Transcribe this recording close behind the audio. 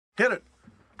Hit it.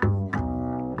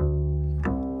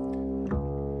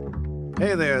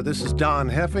 Hey there, this is Don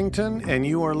Heffington, and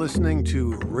you are listening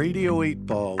to Radio 8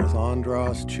 Ball with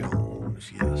Andras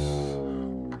Jones. Yes.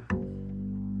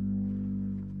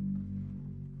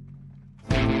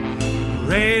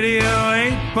 Radio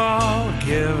 8 Ball,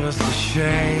 give us a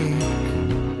shake.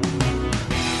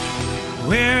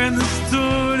 We're in the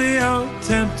studio,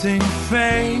 tempting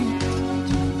fate.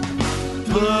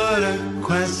 Put a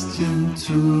question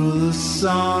to the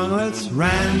song, let's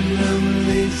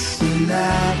randomly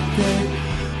select it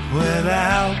with the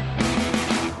help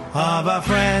of our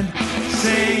friend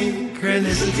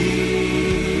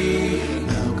Synchronicity.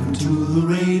 Welcome to the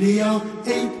Radio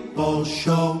 8 Ball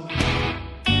Show.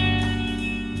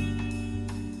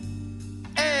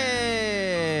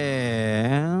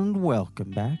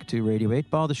 Welcome back to Radio 8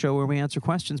 Ball, the show where we answer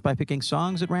questions by picking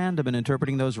songs at random and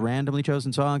interpreting those randomly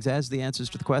chosen songs as the answers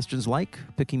to the questions, like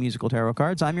picking musical tarot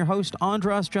cards. I'm your host,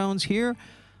 Andras Jones, here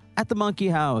at the Monkey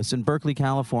House in Berkeley,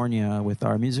 California, with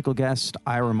our musical guest,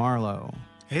 Ira Marlowe.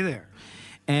 Hey there.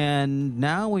 And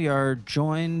now we are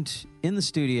joined in the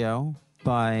studio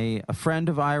by a friend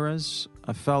of Ira's,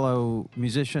 a fellow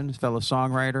musician, fellow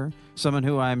songwriter, someone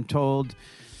who I'm told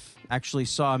actually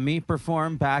saw me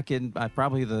perform back in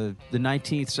probably the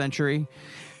 19th century.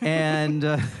 And,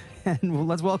 and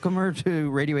let's welcome her to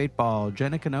Radio 8 Ball,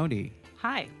 Jenna Canody.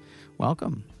 Hi.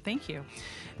 Welcome. Thank you.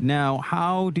 Now,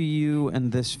 how do you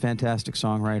and this fantastic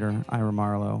songwriter, Ira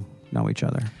Marlowe, know each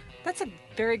other? That's a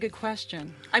very good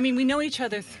question. I mean, we know each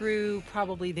other through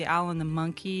probably the Owl and the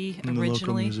Monkey in originally. The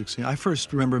local music scene. I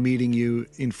first remember meeting you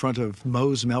in front of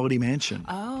Moe's Melody Mansion.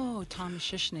 Oh, Tom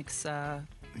Shishnick's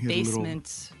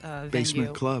basement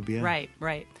venue. Club, yeah. Right,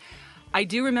 right. I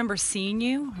do remember seeing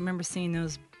you. I remember seeing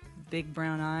those big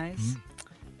brown eyes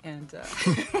and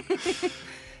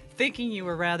thinking you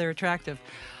were rather attractive.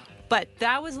 But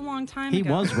that was a long time ago. He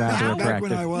was rather attractive. Back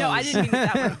when I was. No, I didn't mean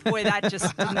that. Boy, that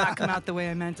just did not come out the way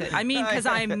I meant it. I mean, because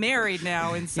I'm married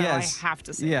now, and so Yes. I have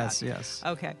to say Yes, that. yes.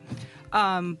 Okay.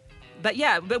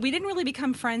 But we didn't really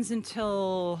become friends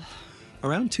until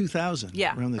Around 2000.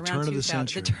 Around the turn of the 2000,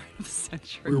 century. The turn of the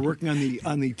century. We were working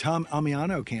on the Tom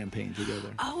Amiano campaign together.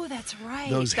 Oh, that's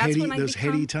right. Those that's heady- when I those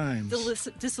become heady times.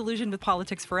 Disillusioned with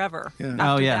politics forever. Yeah. After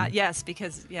Oh, yeah. that. Yes,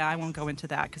 because I won't go into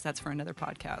that because that's for another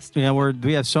podcast. Yeah,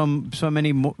 we have so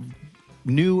many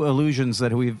new illusions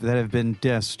that have been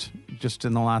dissed just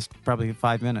in the last probably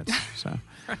 5 minutes. So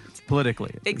Right.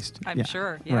 politically, at least. I'm Yeah.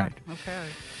 sure. Yeah. Right. Okay.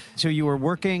 So you were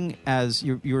working as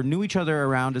you knew each other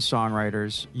around as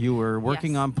songwriters. You were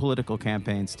working Yes. on political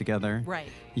campaigns together. Right.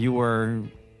 You were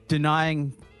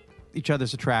denying each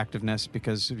other's attractiveness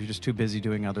because you're just too busy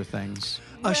doing other things.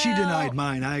 She Well- denied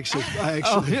mine. I actually.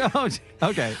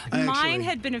 Okay. Mine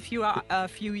had been a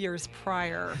few years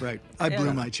prior. Right. I blew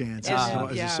Yeah. my chance, And as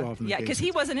then- is so often the yeah, case. because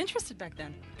he wasn't interested back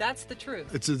then. That's the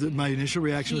truth. My initial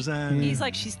reaction was that. He's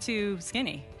like, she's too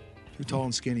skinny. Too tall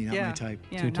and skinny, not my type.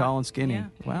 Yeah, Too not- tall and skinny. yeah,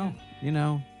 Well,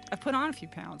 yeah. I put on a few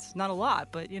pounds. Not a lot,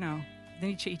 but, then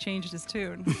he changed his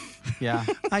tune. yeah.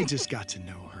 I just got to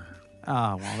know her.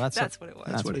 Oh, well, that's what it was.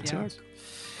 That's what it Yeah. took.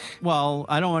 Well,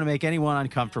 I don't want to make anyone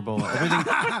uncomfortable.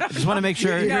 I just want to make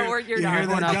sure No, you're You not. hear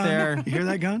everyone that out gun? there, You hear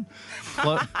that gun?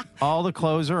 all the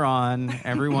clothes are on.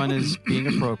 Everyone is being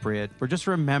appropriate. We're just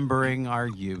remembering our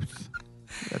youth.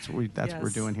 That's what we're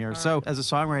Yes. doing here. All So, right. as a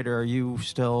songwriter, are you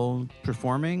still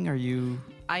performing? Are you?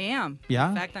 I am. Yeah?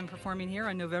 In fact, I'm performing here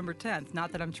on November 10th.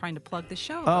 Not that I'm trying to plug the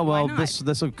show. Oh but why well, not?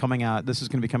 this will coming out. This is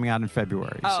going to be coming out in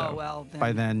February. Oh, so well,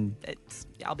 by then,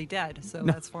 I'll be dead, so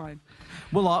that's fine.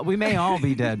 we may all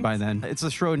be dead by then. It's a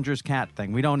Schrodinger's cat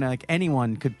thing. We don't like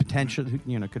anyone could potentially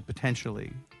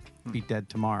be dead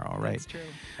tomorrow, right? That's true.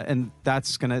 And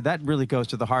that really goes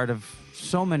to the heart of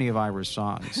so many of Ira's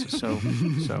songs.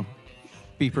 So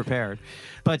be prepared.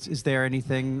 But is there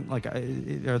anything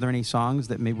are there any songs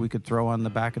that maybe we could throw on the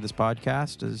back of this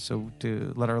podcast so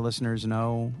to let our listeners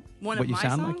know One what of you my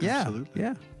sound songs? like? Yeah. Absolutely.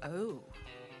 Yeah. Oh.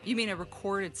 You mean a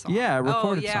recorded song? Yeah, a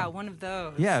recorded Oh, yeah, song. one of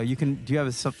those. Yeah, you can. Do you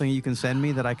have something you can send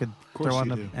me that I could course throw on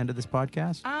you the do. end of this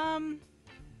podcast?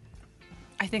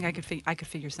 I think I could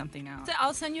figure something out. So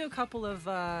I'll send you a couple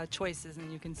of choices,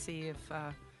 and you can see if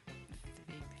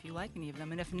you like any of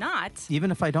them. And if not,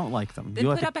 Even if I don't like them, then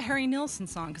you'll put have up a Harry Nilsson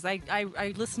song, because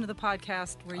I listened to the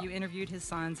podcast where you interviewed his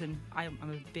sons, and I'm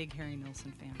a big Harry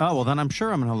Nilsson fan. Oh well, then I'm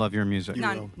sure I'm going to love your music. You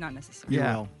not will. not necessarily.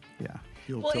 yeah, will. yeah.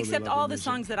 You'll Well, totally except love all her the music.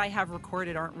 songs that I have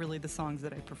recorded aren't really the songs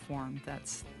that I perform.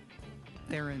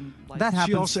 They're in like That happens.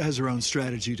 She also has her own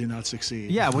strategy to not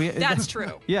succeed. Yeah, That's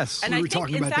true. Yes. And We I were think,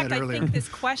 talking in about fact, that I earlier. think this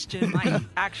question might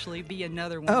actually be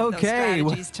another one of those Okay,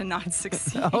 well- strategies to not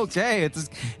succeed. Okay,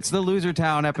 it's the Loser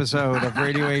Town episode of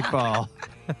Radio 8 Ball.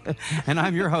 And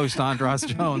I'm your host, Andros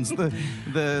Jones,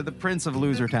 the Prince of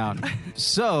Losertown.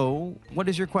 So, what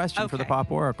is your question for the Okay.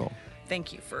 Pop Oracle?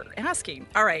 Thank you for asking.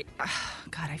 All right.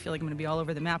 God, I feel like I'm going to be all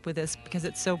over the map with this because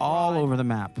it's so broad. All over the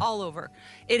map. All over.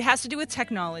 It has to do with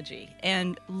technology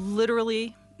and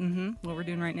literally, what we're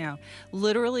doing right now,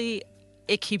 literally,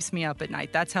 it keeps me up at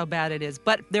night. That's how bad it is.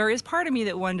 But there is part of me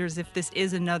that wonders if this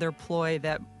is another ploy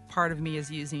that part of me is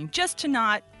using just to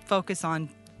not focus on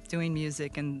doing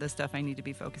music and the stuff I need to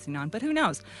be focusing on. But who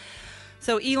knows?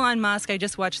 So Elon Musk, I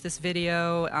just watched this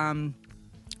video.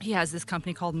 He has this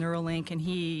company called Neuralink, and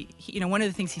he, one of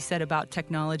the things he said about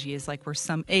technology is like we're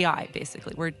some AI,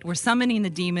 basically. We're summoning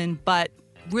the demon, but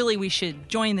really we should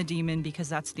join the demon because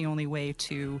that's the only way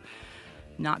to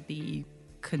not be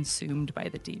consumed by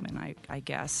the demon, I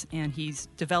guess. And he's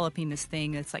developing this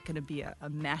thing that's like going to be a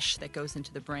mesh that goes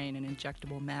into the brain, an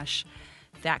injectable mesh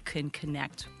that can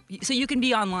connect. So you can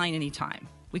be online anytime.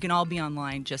 We can all be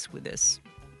online just with this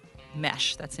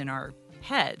mesh that's in our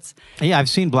heads. Yeah, I've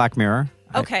seen Black Mirror.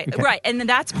 Okay, right. And then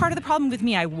that's part of the problem with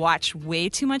me. I watch way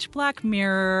too much Black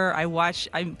Mirror.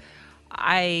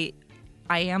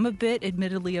 I am a bit,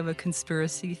 admittedly, of a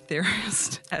conspiracy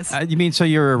theorist. You mean so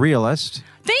you're a realist?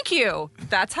 Thank you.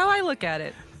 That's how I look at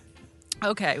it.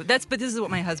 Okay, but this is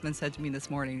what my husband said to me this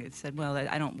morning. He said, well,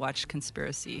 I don't watch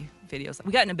conspiracy videos.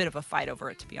 We got in a bit of a fight over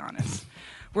it, to be honest.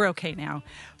 We're okay now.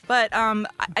 But I'm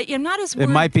not as worried.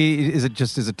 It might be, is it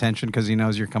just his attention because he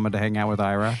knows you're coming to hang out with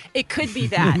Ira? It could be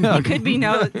that.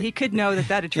 He could know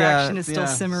that attraction is still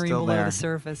simmering still below there. the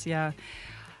surface, yeah.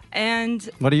 And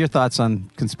What are your thoughts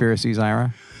on conspiracies,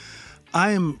 Ira?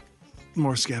 I am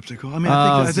more skeptical. I mean,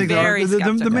 Oh, I think very the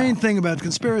skeptical. main thing about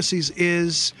conspiracies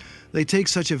is they take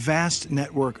such a vast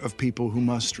network of people who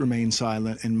must remain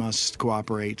silent and must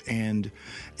cooperate, and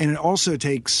it also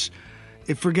takes,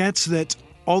 it forgets that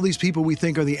all these people we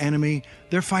think are the enemy,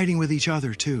 they're fighting with each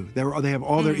other too. They have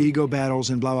all their ego battles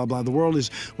and blah blah blah. The world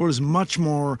is much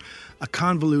more a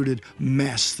convoluted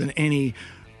mess than any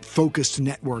focused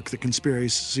network that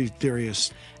conspiracy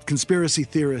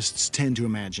theorists tend to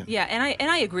imagine. yeah,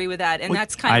 and I agree with that, and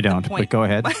that's kind I of don't, the point. but go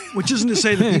ahead. Which isn't to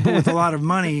say that people with a lot of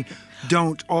money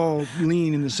don't all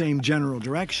lean in the same general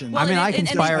direction. Well, I mean, I and-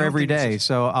 conspire and- every day,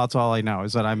 so that's all I know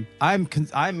is that I'm how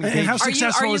engaged. Are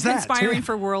successful you is that? conspiring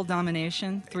for world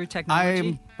domination through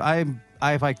technology?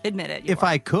 Admit it. You If are.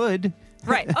 I could,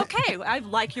 Right. Okay. I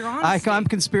like your honesty.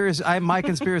 my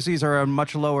conspiracies are a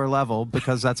much lower level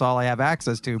because that's all I have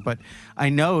access to. But I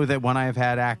know that when I have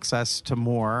had access to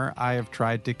more, I have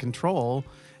tried to control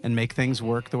and make things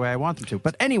work the way I want them to.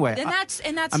 But anyway, And that's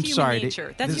I'm human sorry.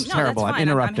 nature. That's This is no, terrible. That's I'm fine.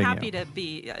 interrupting I'm happy you. to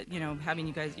be, having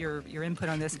you guys your input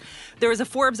on this. There was a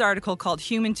Forbes article called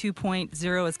 "Human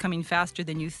 2.0 is coming faster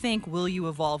than you think. Will you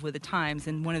evolve with the times?"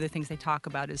 And one of the things they talk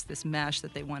about is this mesh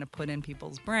that they want to put in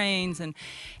people's brains, and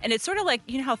it's sort of like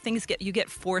how things you get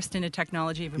forced into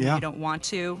technology even when Yeah. you don't want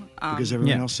to. because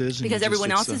everyone Yeah. else is. and Because you everyone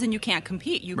just- else is, and you can't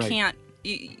compete. You Right. can't.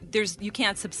 You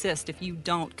can't subsist if you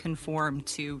don't conform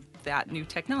to that new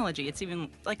technology. It's even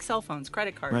like cell phones,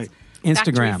 credit cards, Right.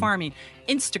 factory Instagram. farming,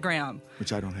 Instagram,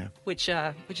 which I don't have. which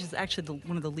is actually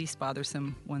one of the least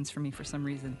bothersome ones for me for some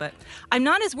reason. But I'm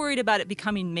not as worried about it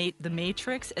becoming the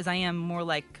Matrix as I am more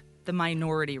like the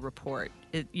Minority Report.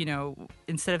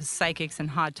 Instead of psychics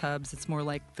and hot tubs, it's more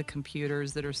like the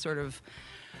computers that are sort of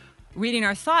reading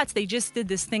our thoughts. They just did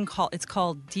this thing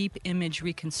called deep image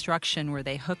reconstruction, where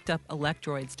they hooked up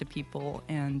electrodes to people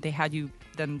and they had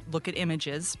them look at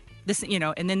images.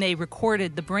 And then they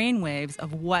recorded the brain waves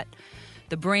of what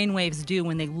the brain waves do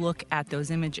when they look at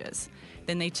those images.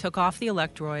 Then they took off the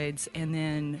electrodes, and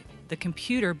then the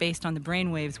computer, based on the brain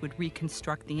waves, would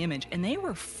reconstruct the image. And they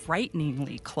were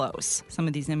frighteningly close, some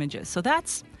of these images. So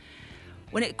that's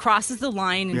when it crosses the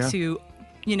line Yeah. into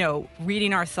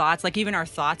reading our thoughts. Like, even our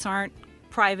thoughts aren't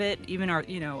private. Even our,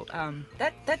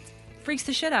 that freaks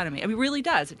the shit out of me. I mean, it really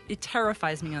does. It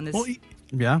terrifies me on this. Well,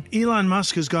 Yeah. Elon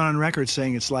Musk has gone on record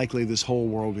saying it's likely this whole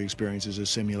world we experience is a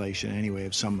simulation anyway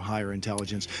of some higher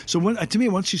intelligence. So to me,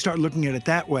 once you start looking at it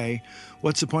that way,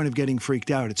 what's the point of getting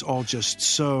freaked out? It's all just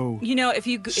so if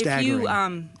you, staggering.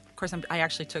 of course,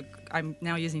 I'm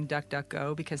now using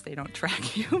DuckDuckGo because they don't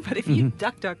track you. But if you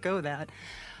DuckDuckGo that,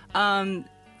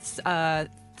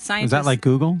 scientists. Is that like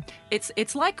Google?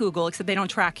 It's like Google, except they don't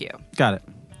track you. Got it.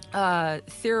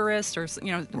 Theorists, or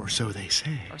or so they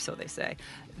say. or so they say.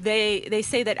 They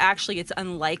say that actually it's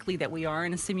unlikely that we are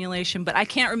in a simulation, but I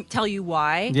can't tell you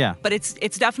why. Yeah. But it's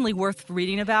definitely worth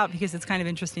reading about because it's kind of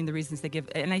interesting the reasons they give.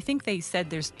 And I think they said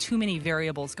there's too many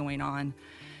variables going on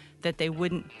that they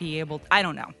wouldn't be able. I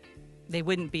don't know. They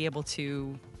wouldn't be able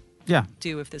to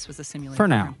do if this was a simulated For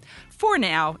now. program. For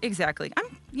now, exactly.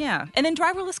 And then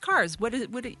driverless cars.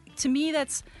 To me,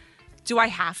 that's. Do I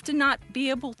have to not be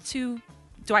able to?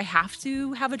 Do I have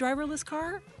to have a driverless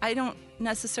car? I don't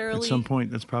necessarily. At some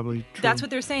point, that's probably true. That's what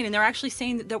they're saying, and they're actually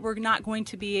saying that we're not going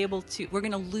to be able to. We're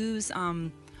going to lose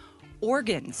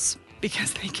organs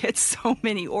because they get so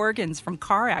many organs from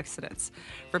car accidents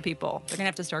for people. They're going to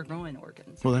have to start growing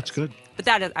organs. Well, that's good. But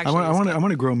that is actually. I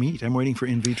want to grow meat. I'm waiting for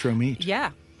in vitro meat.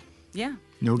 Yeah.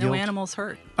 No guilt. animals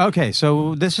hurt. Okay,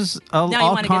 so this is Now you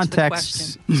all wanna get to the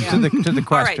context question. to the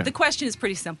question. All right, the question is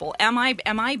pretty simple. Am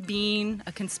I being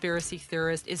a conspiracy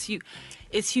theorist?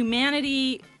 Is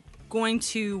humanity going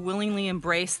to willingly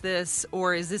embrace this,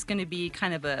 or is this going to be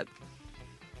kind of a?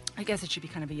 I guess it should be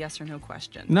kind of a yes or no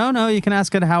question. No, you can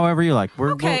ask it however you like.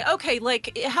 Okay.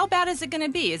 Like, how bad is it going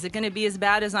to be? Is it going to be as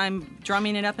bad as I'm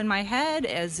drumming it up in my head?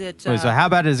 Is it? So how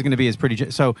bad is it going to be? Is pretty.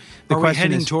 So the Are we question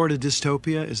heading is, toward a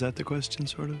dystopia? Is that the question,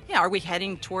 sort of? Yeah. Are we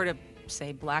heading toward a,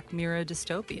 say, Black Mirror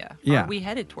dystopia? Yeah. Are we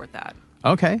headed toward that?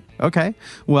 Okay.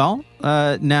 Well,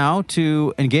 now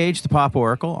to engage the Pop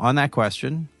Oracle on that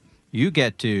question, you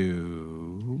get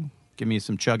to give me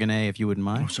some Chug-a-nay if you wouldn't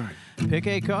mind. Oh, sorry. Pick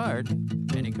a card,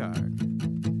 any card.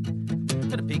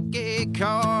 Gotta pick a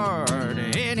card,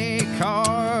 any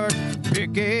card.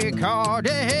 Pick a card,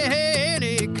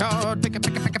 any card. Pick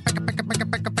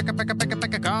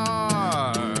a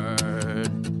card.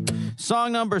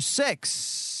 Song number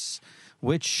 6,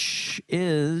 which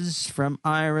is from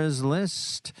Ira's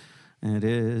list. It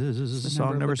is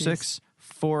song number 6,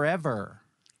 Forever.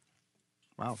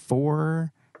 Wow.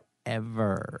 Forever.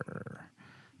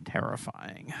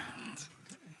 Terrifying.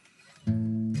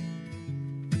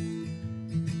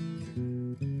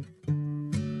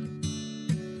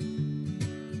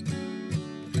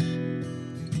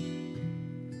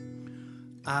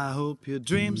 I hope your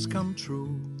dreams come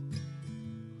true,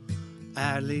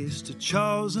 at least a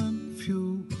chosen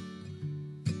few,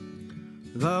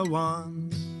 the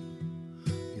ones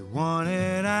you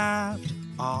wanted after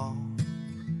all.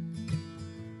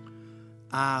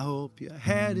 I hope your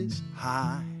head is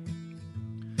high,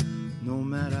 no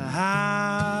matter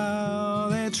how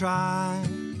they try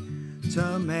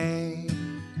to make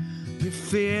you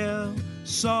feel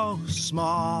so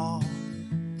small.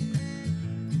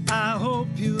 I hope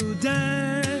you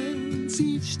dance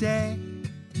each day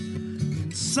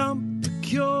in some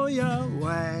peculiar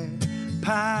way,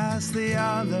 past the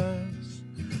others,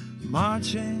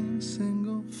 marching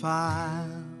single file.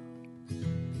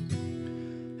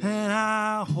 And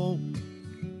I hope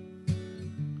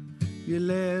you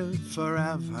live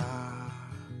forever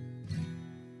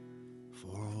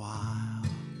for a while.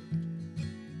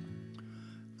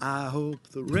 I hope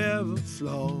the river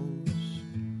flows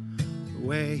the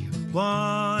way you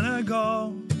wanna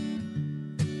go.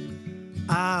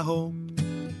 I hope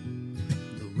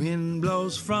the wind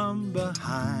blows from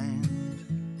behind,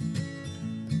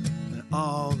 and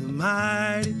all the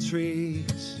mighty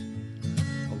trees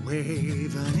are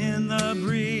waving in the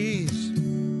breeze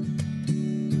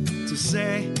to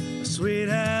say a sweet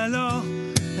hello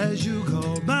as you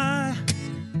go by.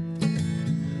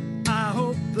 I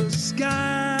hope the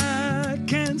sky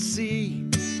can see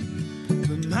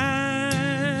the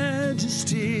majesty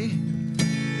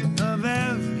of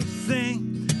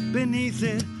everything beneath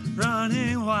it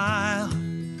running wild.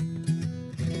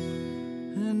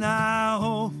 And I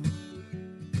hope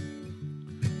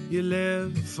you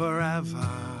live forever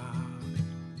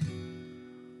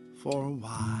for a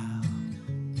while.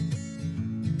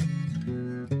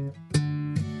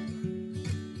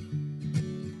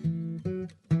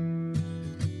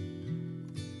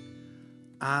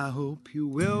 I hope you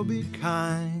will be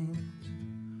kind.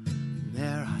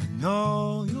 There I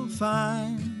know you'll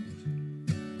find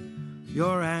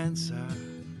your answer,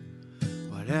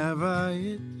 whatever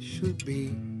it should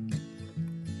be.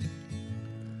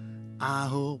 I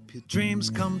hope your dreams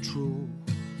come true.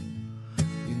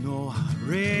 You know I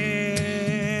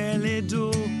really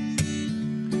do.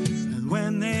 And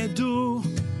when they do,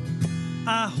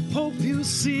 I hope you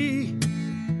see.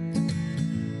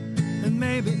 And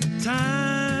maybe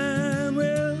time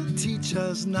will teach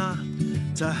us not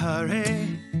to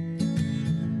hurry,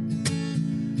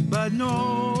 but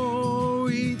know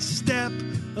each step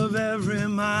of every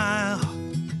mile.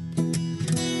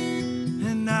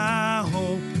 And I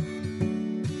hope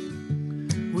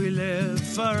we live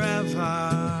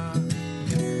forever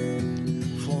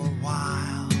for a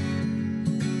while.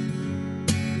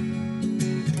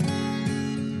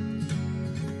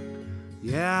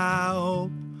 Yeah, I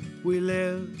hope we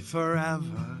live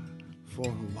forever for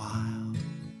a while.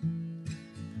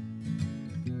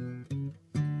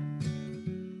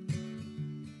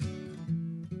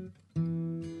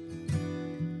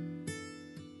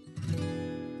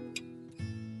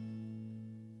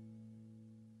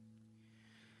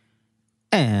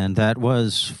 And that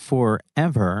was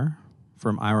Forever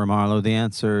from Ira Marlowe. The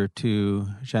answer to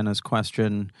Jenna's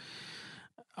question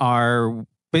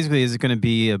basically, is it going to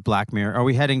be a Black Mirror? Are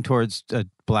we heading towards a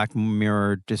Black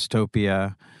Mirror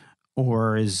dystopia,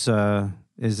 or is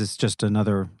this just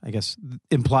another, I guess,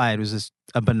 implied, was this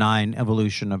a benign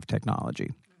evolution of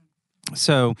technology?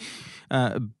 So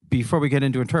before we get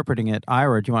into interpreting it,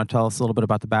 Ira, do you want to tell us a little bit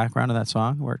about the background of that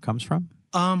song, where it comes from?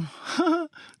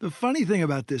 The funny thing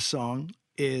about this song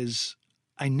is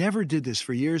I never did this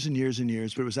for years and years and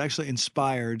years, but it was actually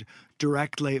inspired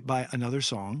directly by another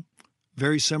song,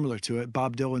 very similar to it,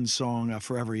 Bob Dylan's song,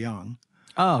 Forever Young.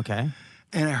 Oh, okay.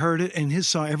 And I heard it, and his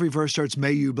song, every verse starts,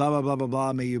 may you, blah, blah, blah, blah,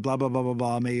 blah, may you, blah, blah, blah, blah,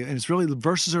 blah, may you. And it's really, the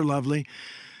verses are lovely.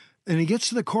 And he gets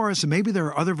to the chorus, and maybe there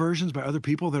are other versions by other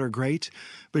people that are great,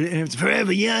 but and it's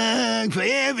forever young,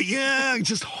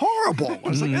 just horrible. I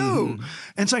was like, oh.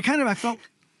 And so I felt,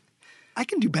 I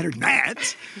can do better than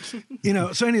that.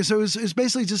 So anyway, so it was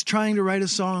basically just trying to write a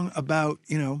song about,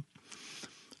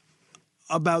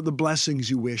 about the blessings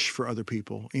you wish for other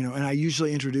people, and I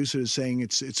usually introduce it as saying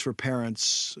it's for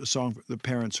parents, a song the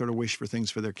parents sort of wish for things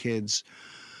for their kids.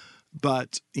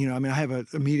 But, I have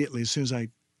immediately, as soon as I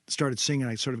started singing,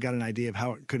 I sort of got an idea of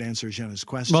how it could answer Jenna's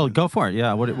question. Well, go for it.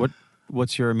 Yeah.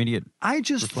 What's your immediate I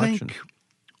just reflection? think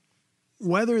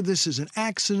whether this is an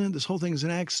accident, this whole thing is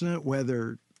an accident,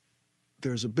 whether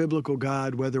there's a biblical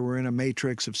God, whether we're in a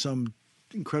matrix of some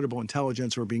incredible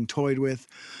intelligence we're being toyed with,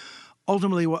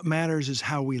 ultimately what matters is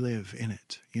how we live in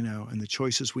it, and the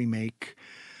choices we make,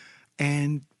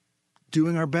 and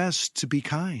doing our best to be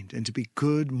kind and to be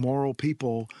good, moral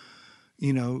people,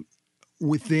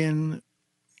 within,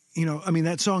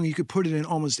 that song, you could put it in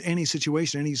almost any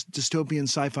situation, any dystopian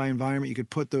sci-fi environment. You could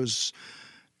put those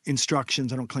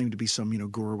instructions. I don't claim to be some,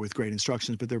 guru with great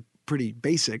instructions, but they're pretty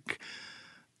basic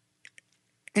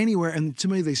anywhere. And to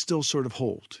me, they still sort of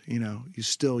hold, you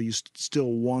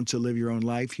still want to live your own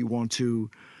life. You want to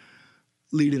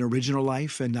lead an original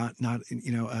life and not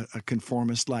a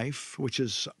conformist life, which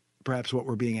is perhaps what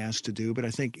we're being asked to do. But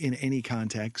I think in any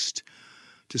context,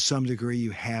 to some degree,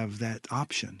 you have that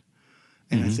option.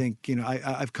 And I think,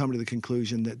 I've come to the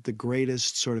conclusion that the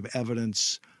greatest sort of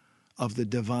evidence of the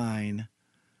divine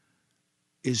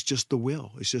is just the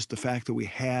will. It's just the fact that we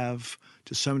have,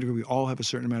 to some degree, we all have a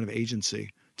certain amount of agency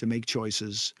to make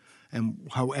choices. And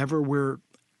however we're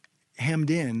hemmed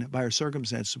in by our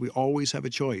circumstances, we always have a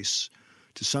choice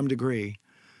to some degree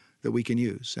that we can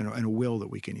use and a will that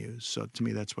we can use. So to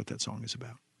me, that's what that song is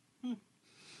about.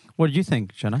 What did you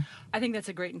think, Jenna? I think that's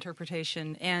a great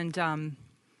interpretation. And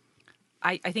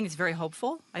I think it's very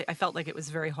hopeful. I felt like it was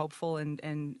very hopeful,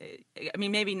 and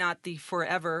maybe not the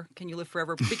forever. Can you live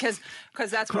forever? Because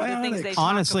that's one of the things they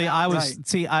honestly, talk about. I was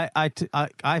see.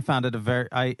 I found it a very.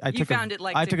 I took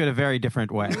it a very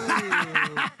different way.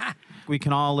 We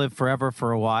can all live forever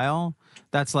for a while.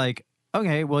 That's like,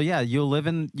 okay, well, yeah, you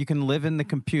can live in the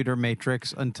computer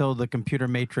matrix until the computer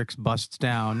matrix busts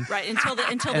down. Right, until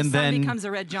the sun becomes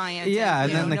a red giant. Yeah,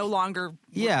 and then no longer.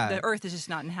 Yeah, the Earth is just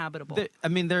not inhabitable.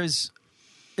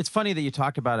 It's funny that you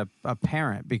talked about a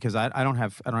parent, because I don't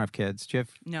have kids. Do you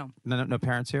have no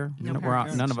parents here? No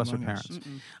parents. None of us are parents.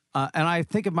 And I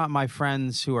think about my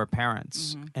friends who are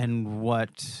parents and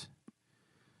what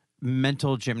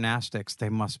mental gymnastics they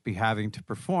must be having to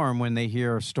perform when they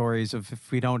hear stories of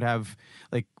if we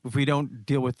don't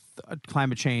deal with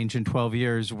climate change in 12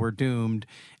 years, we're doomed.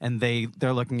 And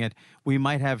they're looking at, we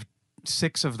might have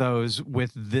 6 of those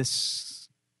with this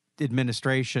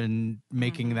administration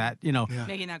making that,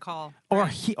 making that call,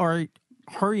 or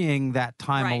hurrying that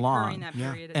time along. Hurrying that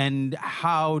period. And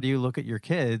how do you look at your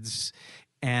kids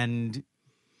and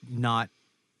not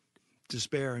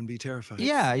despair and be terrified?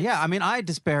 Yeah. I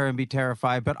despair and be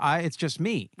terrified, but it's just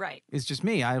me. Right. It's just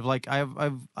me. I've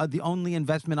the only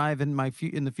investment I have in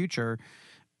the future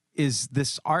is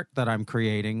this art that I'm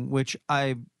creating, which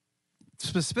I'm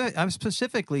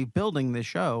specifically building this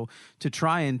show to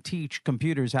try and teach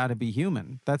computers how to be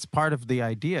human. That's part of the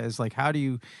idea, is like, how do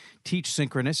you teach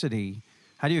synchronicity?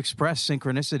 How do you express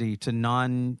synchronicity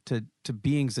to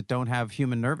beings that don't have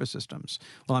human nervous systems?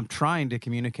 Well, I'm trying to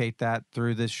communicate that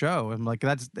through this show. I'm like,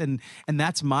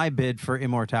 that's my bid for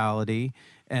immortality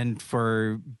and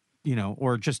for,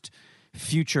 or just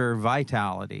future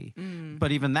vitality.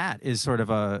 But even that is sort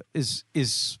of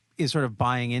is sort of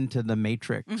buying into the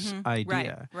Matrix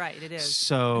idea. Right, it is.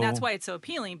 So, and that's why it's so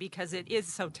appealing, because it is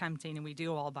so tempting, and we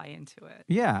do all buy into it.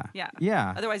 Yeah.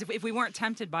 Otherwise, if we weren't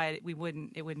tempted by it, it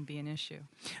wouldn't be an issue.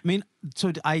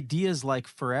 So ideas like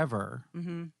forever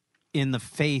in the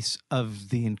face of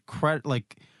the incredible,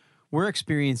 we're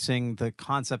experiencing the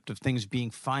concept of things being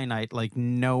finite like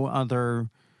no other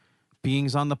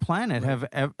beings on the planet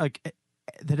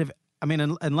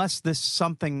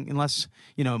unless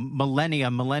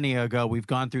millennia ago, we've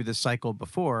gone through this cycle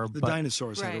before. The but,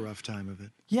 dinosaurs had a Right. rough time of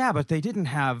it. yeah, but they didn't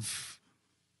have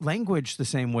language the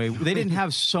same way. They didn't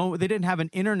have an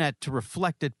internet to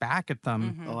reflect it back at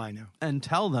them Oh, I know. and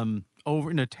tell them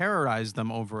terrorize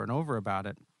them over and over about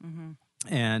it.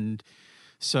 And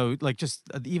so, like, just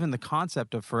even the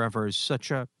concept of forever is such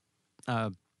a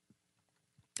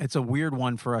it's a weird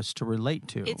one for us to relate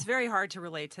to. It's very hard to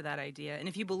relate to that idea. And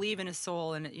if you believe in a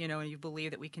soul and, and you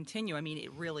believe that we continue, I mean,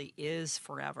 it really is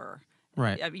forever.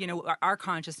 Right. Our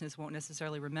consciousness won't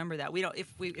necessarily remember that. We don't,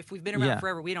 if we've been around Yeah.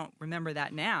 forever, we don't remember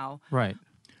that now, Right.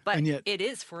 but And yet- it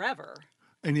is forever.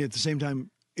 And yet at the same time,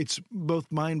 it's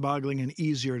both mind-boggling and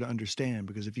easier to understand,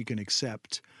 because if you can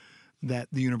accept that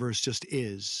the universe just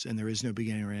is and there is no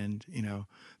beginning or end,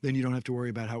 then you don't have to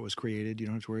worry about how it was created. You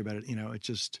don't have to worry about it. It's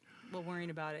just... Well, worrying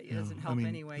about it doesn't I help mean,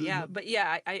 anyway. Yeah, but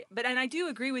I do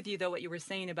agree with you though what you were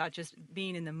saying about just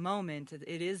being in the moment.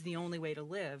 It is the only way to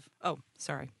live. Oh,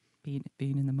 sorry, being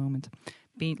in the moment,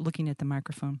 looking at the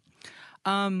microphone,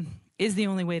 is the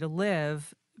only way to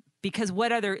live. Because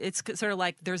it's sort of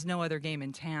like there's no other game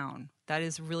in town. That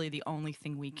is really the only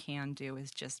thing we can do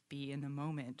is just be in the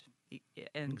moment.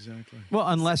 And Exactly. Well,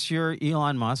 unless you're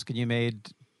Elon Musk and you made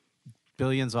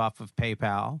billions off of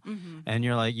PayPal, and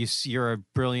you're like you're a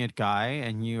brilliant guy,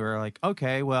 and you're like,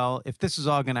 okay, well, if this is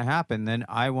all going to happen, then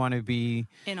I want to be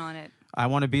in on it. I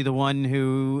want to be the one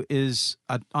who is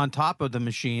on top of the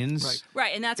machines,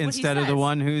 Right, and that's instead what he of the says.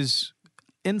 one who's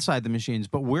inside the machines.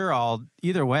 But we're all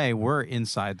either way, we're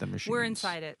inside the machines. We're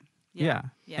inside it. Yeah.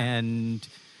 And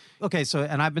okay, so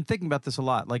and I've been thinking about this a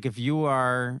lot. Like if you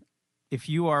are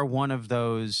one of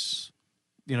those,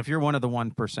 if you're one of the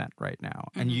 1% right now,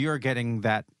 and you're getting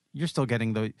that, you're still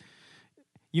getting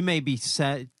you may be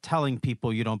telling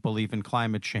people you don't believe in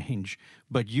climate change,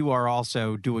 but you are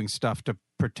also doing stuff to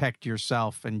protect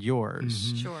yourself and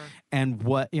yours. Sure. And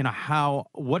what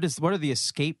are the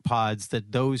escape pods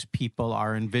that those people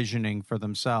are envisioning for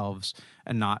themselves,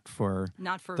 and not for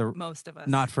most of us.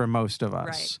 Not for most of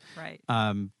us. Right.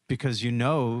 Because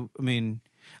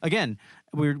again,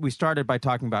 we started by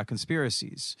talking about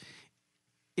conspiracies.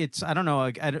 It's, I don't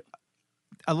know,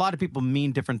 a lot of people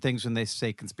mean different things when they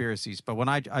say conspiracies, but when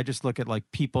I just look at like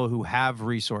people who have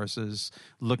resources,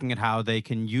 looking at how they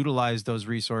can utilize those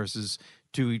resources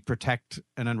to protect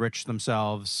and enrich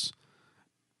themselves,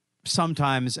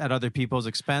 sometimes at other people's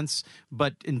expense,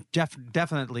 but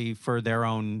definitely for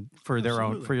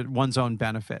one's own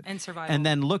benefit And survival. And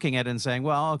then looking at it and saying,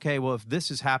 well, okay, well, if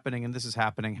this is happening and this is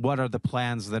happening, what are the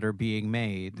plans that are being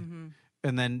made?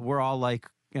 And then we're all like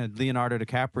Leonardo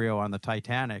DiCaprio on the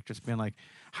Titanic, just being like,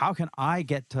 how can I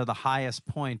get to the highest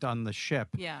point on the ship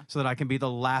so that I can be the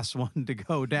last one to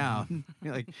go down?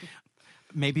 Like,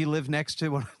 maybe live next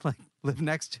to a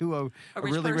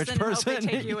really rich person, and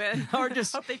hope they take you in. or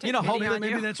just Hope they take hope pity that on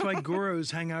Maybe you. that's why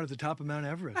goros hang out at the top of Mount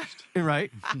Everest.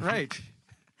 right.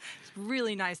 It's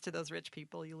really nice to those rich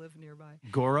people you live nearby.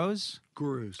 Goros,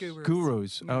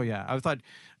 gurus. Oh yeah, I thought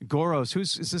Goros.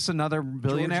 Is this another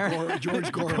billionaire?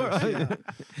 George Goros. Yeah.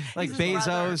 Like He's his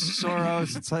Bezos, brother.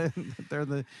 Soros. It's like they're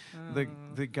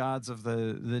the gods of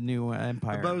the new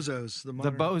empire. The bozos.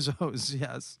 The bozos.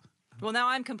 Yes. Well, now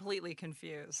I'm completely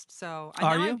confused. So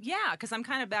Are now you? Yeah, because I'm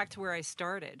kind of back to where I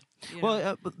started.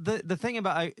 Well, the thing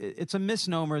about it's a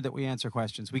misnomer that we answer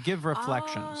questions. We give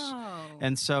reflections,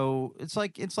 and so it's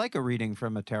like a reading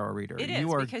from a tarot reader. It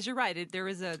is because you're right. It's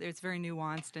very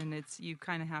nuanced, and you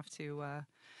kind of have to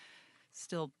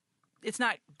still. It's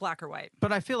not black or white.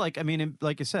 But I feel like,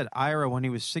 like you said, Ira, when he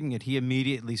was singing it, he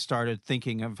immediately started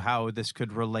thinking of how this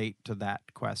could relate to that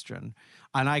question.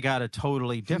 And I got a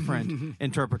totally different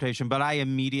interpretation. But I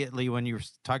immediately, when you're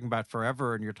talking about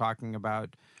forever and you're talking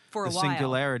about For a the while.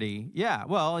 singularity, yeah,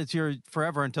 well, it's your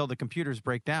forever until the computers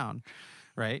break down.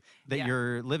 Right, that Yeah.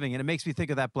 you're living, and it makes me think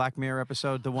of that Black Mirror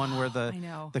episode, the one where I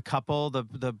know. the couple,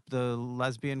 the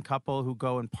lesbian couple who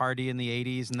go and party in the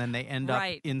 80s, and then they end up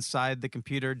Right. inside the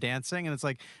computer dancing, and it's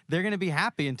like they're going to be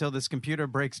happy until this computer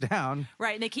breaks down.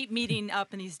 Right, and they keep meeting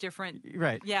up in these different.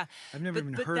 Right. Yeah, I've never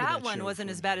even heard of that that one show wasn't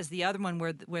before. as bad as the other one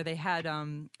where they had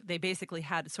they basically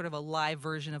had sort of a live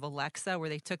version of Alexa where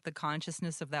they took the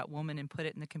consciousness of that woman and put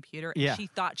it in the computer, and Yeah. she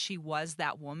thought she was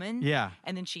that woman. Yeah.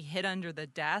 and then she hid under the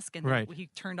desk, and Right. then he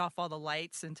turned off all the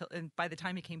lights and by the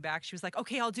time he came back, she was like,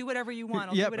 "Okay, I'll do whatever you want.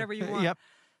 I'll Yep. do whatever you want." Yep.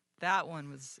 That one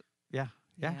was. Yeah.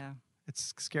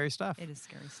 It's scary stuff. It is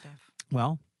scary stuff.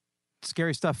 Well,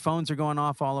 scary stuff. Phones are going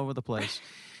off all over the place.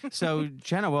 So,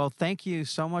 Jenna, well, thank you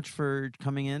so much for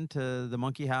coming in to the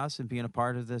Monkey House and being a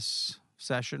part of this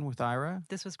session with Ira.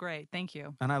 This was great. Thank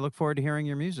you. And I look forward to hearing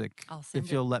your music. I'll send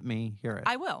if you'll let me hear it.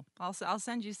 I will. I'll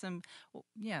send you some.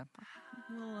 Yeah,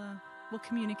 we'll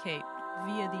communicate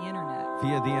via the internet.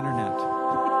 Via the internet.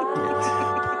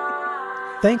 Yes.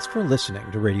 Thanks for listening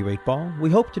to Radio 8 Ball.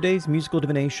 We hope today's musical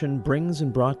divination brings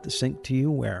and brought the sync to you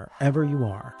wherever you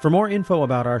are. For more info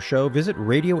about our show, visit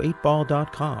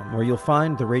radio8ball.com, where you'll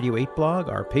find the Radio 8 blog,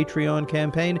 our Patreon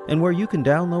campaign, and where you can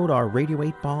download our Radio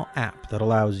 8 Ball app that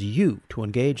allows you to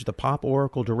engage the Pop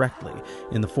Oracle directly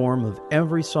in the form of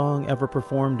every song ever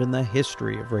performed in the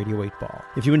history of Radio 8 Ball.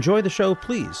 If you enjoy the show,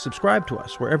 please subscribe to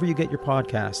us wherever you get your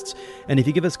podcasts. And if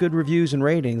you give us good reviews and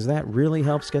ratings, that really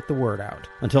helps get the word out.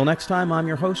 Until next time,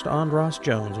 I'm your host, Andros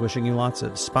Jones, wishing you lots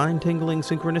of spine-tingling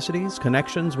synchronicities,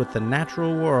 connections with the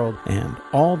natural world, and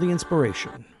all the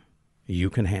inspiration you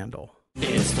can handle.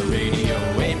 It's the Radio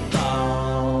 8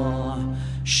 Ball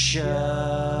Show.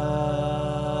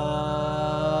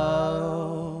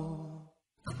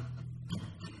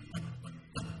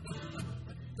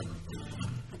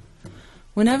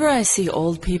 Whenever I see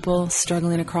old people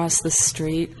struggling across the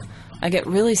street, I get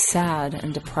really sad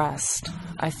and depressed.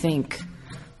 I think,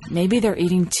 maybe they're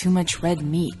eating too much red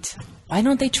meat. Why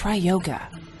don't they try yoga?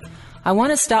 I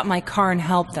want to stop my car and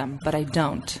help them, but I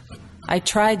don't. I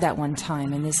tried that one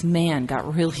time, and this man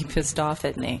got really pissed off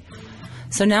at me.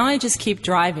 So now I just keep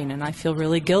driving, and I feel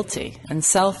really guilty and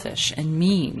selfish and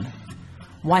mean.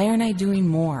 Why aren't I doing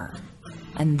more?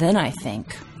 And then I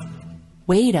think,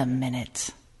 wait a minute.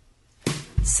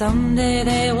 Someday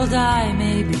they will die,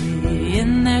 maybe,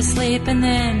 in their sleep and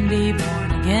then be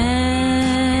born again.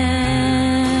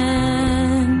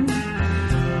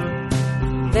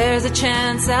 There's a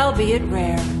chance, albeit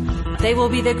rare, they will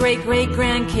be the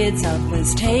great-great-grandkids of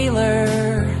Liz Taylor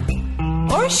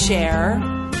or Cher.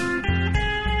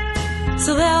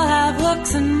 So they'll have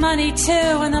looks and money too,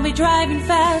 and they'll be driving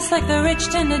fast like the rich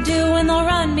tend to do, and they'll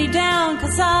run me down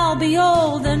 'cause I'll be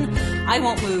old and I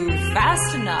won't move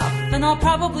fast enough, and I'll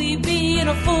probably be in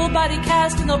a full body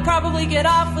cast, and they'll probably get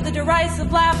off with a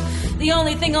derisive laugh. The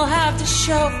only thing I'll have to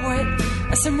show for it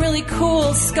are some really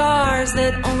cool scars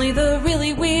that only the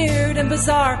really weird and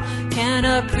bizarre can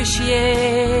appreciate.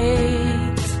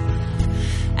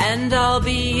 And I'll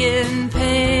be in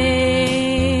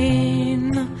pain,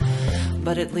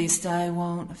 but at least I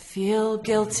won't feel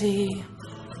guilty.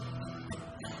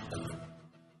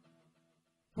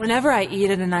 Whenever I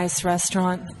eat at a nice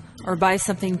restaurant, or buy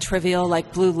something trivial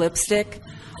like blue lipstick,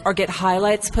 or get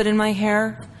highlights put in my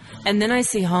hair, and then I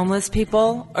see homeless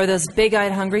people or those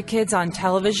big-eyed hungry kids on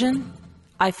television,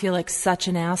 I feel like such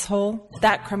an asshole.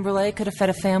 That creme brulee could have fed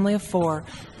a family of 4.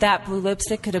 That blue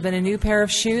lipstick could have been a new pair of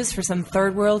shoes for some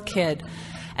third-world kid.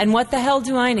 And what the hell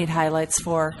do I need highlights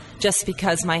for? Just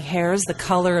because my hair's the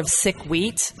color of sick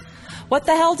wheat? What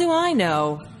the hell do I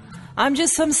know? I'm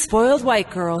just some spoiled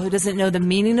white girl who doesn't know the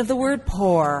meaning of the word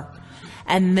poor.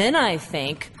 And then I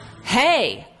think,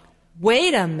 hey,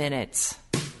 wait a minute.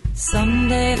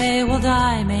 Someday they will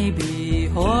die, maybe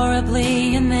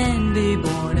horribly, and then be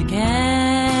born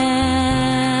again.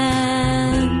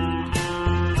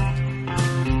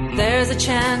 There's a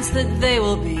chance that they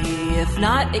will be, if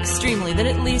not extremely, then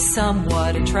at least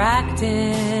somewhat attractive.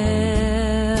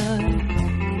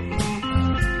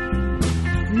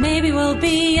 Maybe we'll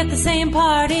be at the same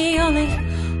party, only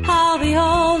I'll be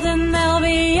old and they'll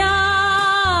be young.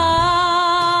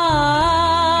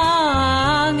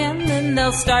 And then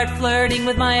they'll start flirting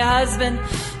with my husband,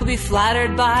 who'll be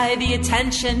flattered by the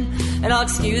attention. And I'll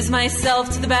excuse myself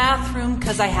to the bathroom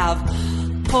 'cause I have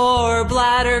poor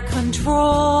bladder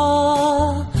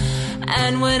control.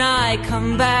 And when I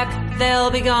come back,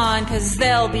 they'll be gone 'cause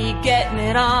they'll be getting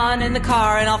it on in the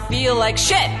car, and I'll feel like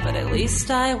shit, but at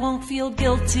least I won't feel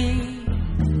guilty.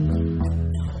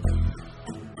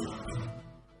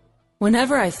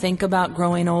 Whenever I think about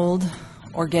growing old,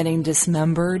 or getting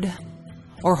dismembered,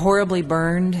 or horribly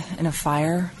burned in a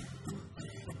fire,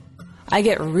 I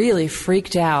get really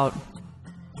freaked out.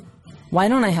 Why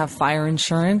don't I have fire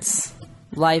insurance,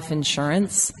 life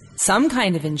insurance, some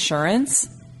kind of insurance?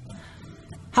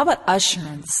 How about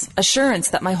assurance? Assurance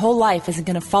that my whole life isn't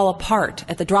going to fall apart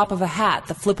at the drop of a hat,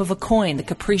 the flip of a coin, the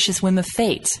capricious whim of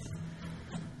fate.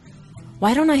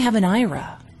 Why don't I have an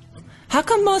IRA? How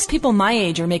come most people my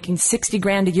age are making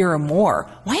 $60,000 a year or more?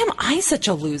 Why am I such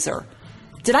a loser?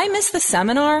 Did I miss the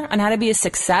seminar on how to be a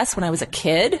success when I was a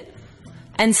kid?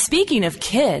 And speaking of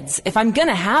kids, if I'm going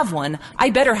to have one, I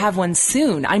better have one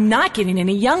soon. I'm not getting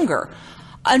any younger.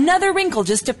 Another wrinkle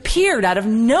just appeared out of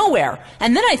nowhere.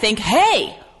 And then I think,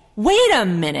 hey, wait a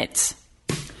minute.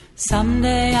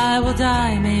 Someday I will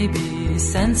die, maybe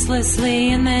senselessly,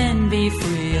 and then be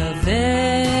free of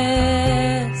this.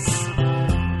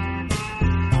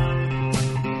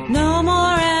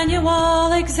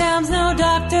 exams, no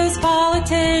doctors,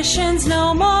 politicians,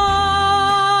 no more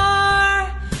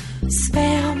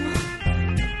spam.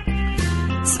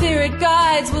 Spirit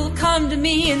guides will come to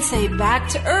me and say, back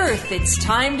to Earth, it's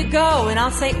time to go. And I'll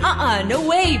say, no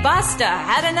way, basta,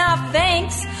 had enough,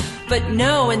 thanks. But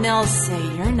no, and they'll say,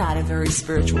 you're not a very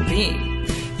spiritual being.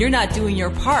 You're not doing your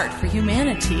part for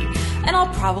humanity. And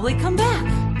I'll probably come back,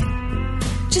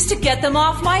 just to get them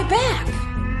off my back.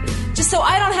 Just so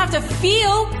I don't have to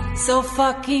feel so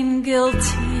fucking guilty.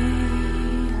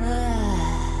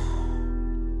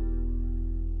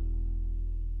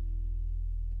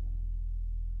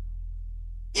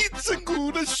 It's a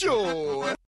good show.